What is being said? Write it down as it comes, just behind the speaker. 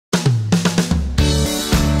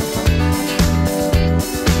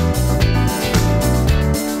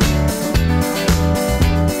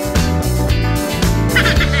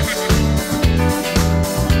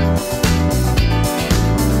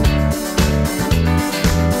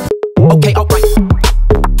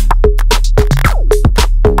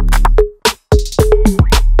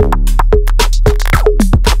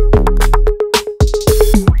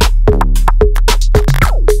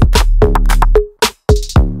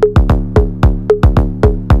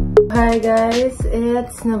Hi guys!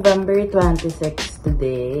 It's November 26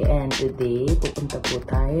 today, and today pupunta po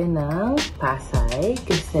tayo ng Pasay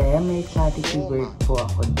kasi may charity work po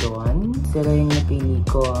ako doon. Sila yung napili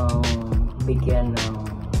ko ang bigyan ng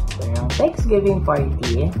parang Thanksgiving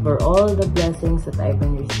party for all the blessings that I've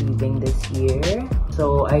been receiving this year.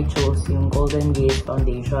 So, I chose yung GAYS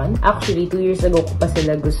Foundation. Actually, 2 years ago ko pa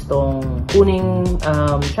sila gustong kuning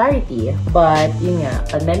charity. But, yun nga,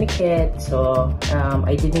 pandemic hit. So,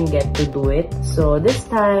 I didn't get to do it. So, this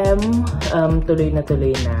time, tuloy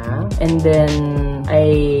na. And then,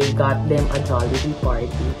 I got them a Jollibee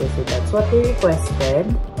party kasi that's what they requested.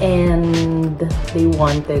 And they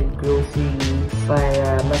wanted groceries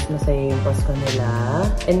para mas masaya yung Pasko nila.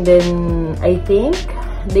 And then, I think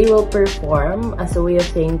they will perform as a way of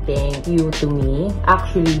saying thank you to me.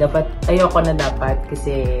 Actually, ayoko na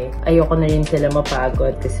kasi ayoko na rin sila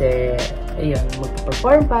mapagod kasi ayun,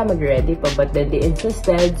 mag-perform pa, mag-ready pa, but then they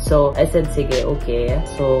insisted. So, I said, sige, okay.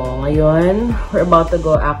 So, ngayon, we're about to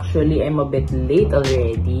go. Actually, I'm a bit late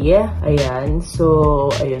already. Ayan.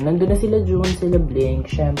 So, ayun, nandun na sila June, sila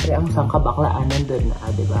Blink. Syempre, ang sangkabaklaan nandun na,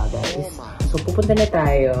 diba, guys? So, pupunta na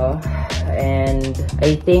tayo. And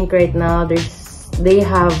I think right now, they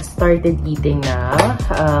have started eating na.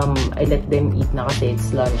 I let them eat na kasi it's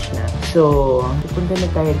lunch na. So, pupunta na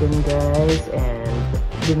tayo dun, guys. And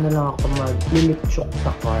dun na lang ako maglilipchok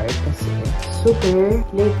sa car kasi super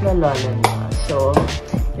late na lala na. So,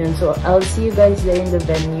 yun. So, I'll see you guys there in the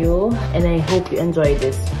venue. And I hope you enjoy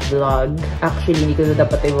this vlog. Actually, hindi ko na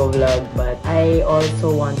dapat i-vlog. But I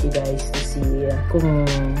also want you guys to see kung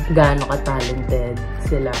gaano ka-talented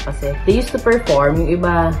sila. Kasi they used to perform. Yung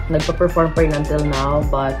iba, nagpa-perform pa rin until now.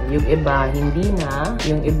 But yung iba, hindi na.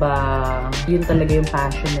 Yung iba, yun talaga yung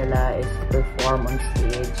passion nila is to perform on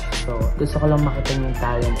stage. So, gusto ko lang makita yung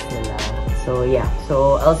talents nila. So, yeah.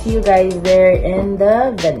 So, I'll see you guys there in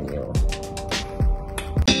the venue.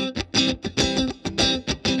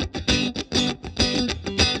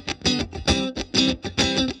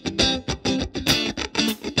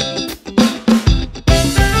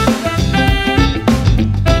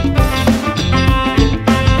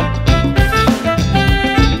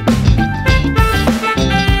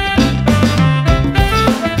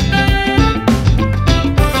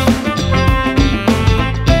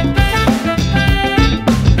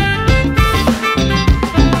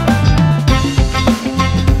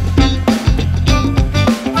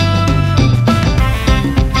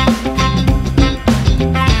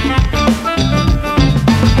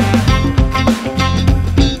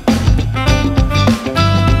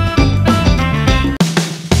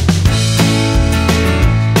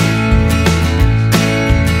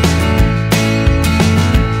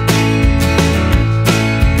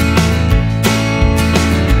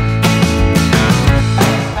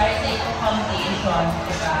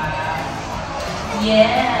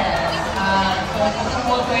 Yes! So,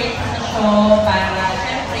 support sa show para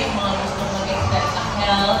syempre yung mga gusto mag-expect ng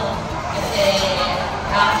health. Kasi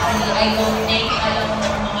actually, I don't think alam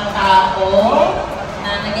ng mga tao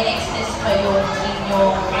na nag-exist kayo sa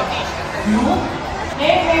inyong group.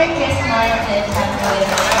 Merry Christmas and Happy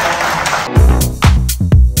Holidays!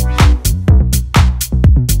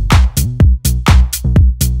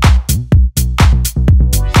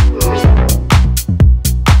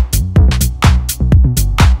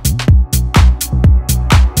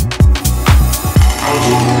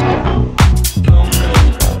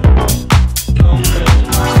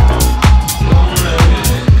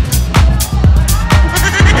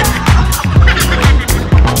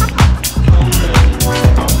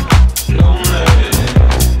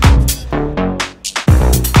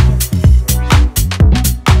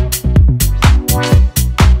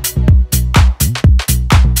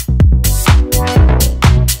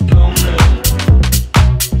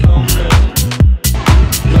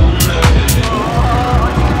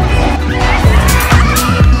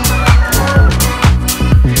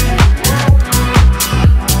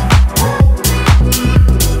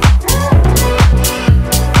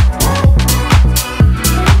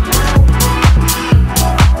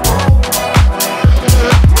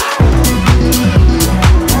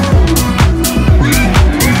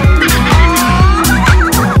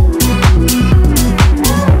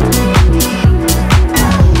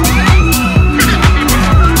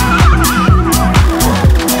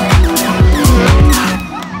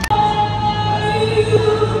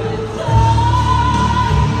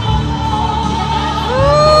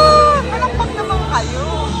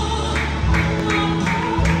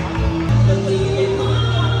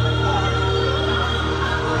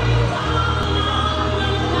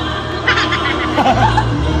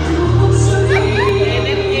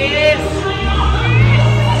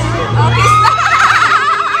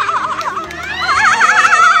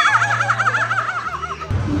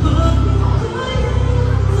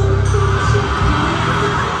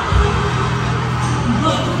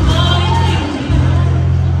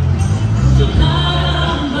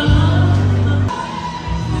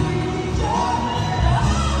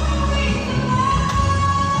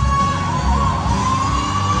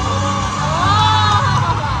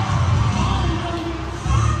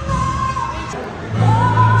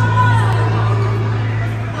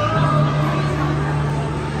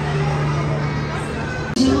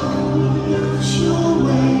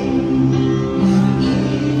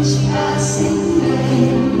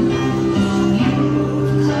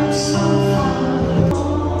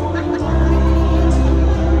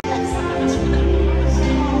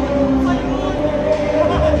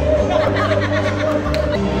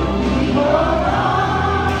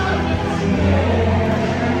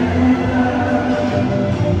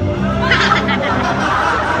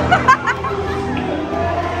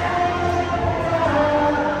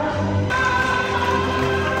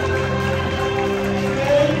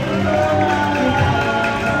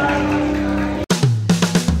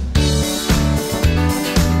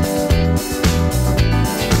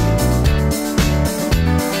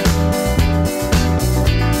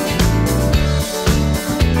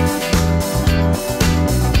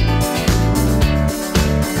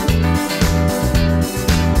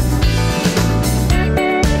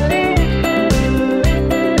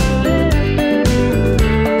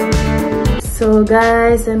 So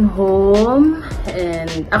guys, I'm home.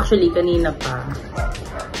 And actually, kanina pa.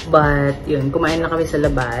 But, yun, kumain na kami sa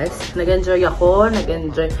labas. Nag-enjoy ako.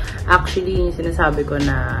 Actually, yung sinasabi ko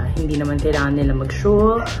na hindi naman kailangan nila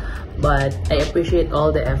mag-show. But, I appreciate all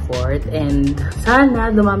the effort. And, sana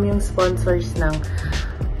dumami yung sponsors ng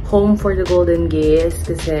Home for the Golden GAYS.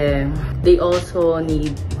 Kasi, they also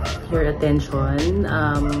need your attention.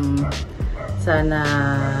 Sana,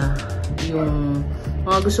 yung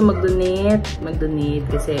mga gusto mag-donate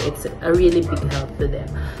kasi it's a really big help to them.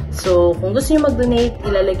 So, kung gusto nyo mag-donate,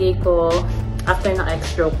 ilalagay ko after ng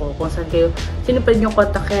extra ko kung saan kayo, sino pwede nyo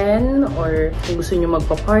kontakin or kung gusto nyo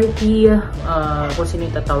magpa-party, kung sino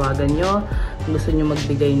yung tatawagan nyo, kung gusto nyo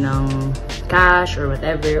magbigay ng cash or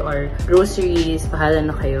whatever, or groceries, pahala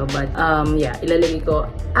na kayo. But, yeah, ilalagay ko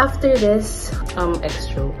after this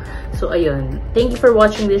extra. So, ayun. Thank you for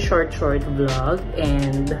watching this short vlog.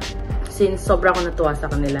 And since sobra ko natuwa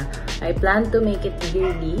sa kanila, I plan to make it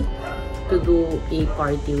yearly to do a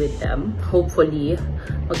party with them. Hopefully,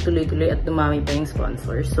 magtuloy-tuloy at dumami pa yung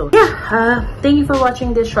sponsors. So, yeah, thank you for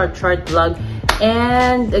watching this short vlog.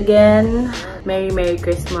 And again, Merry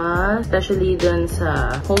Christmas, especially dun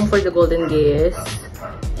sa Home for the Golden GAYS.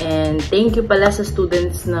 And thank you pala sa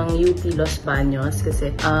students ng UP Los Baños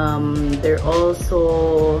kasi they're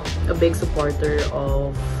also a big supporter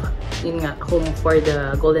of yun nga, Home for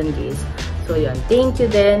the Golden GAYS. So, yun. Thank you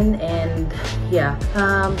then. And, yeah.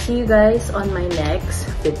 See you guys on my next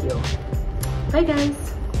video. Bye, guys!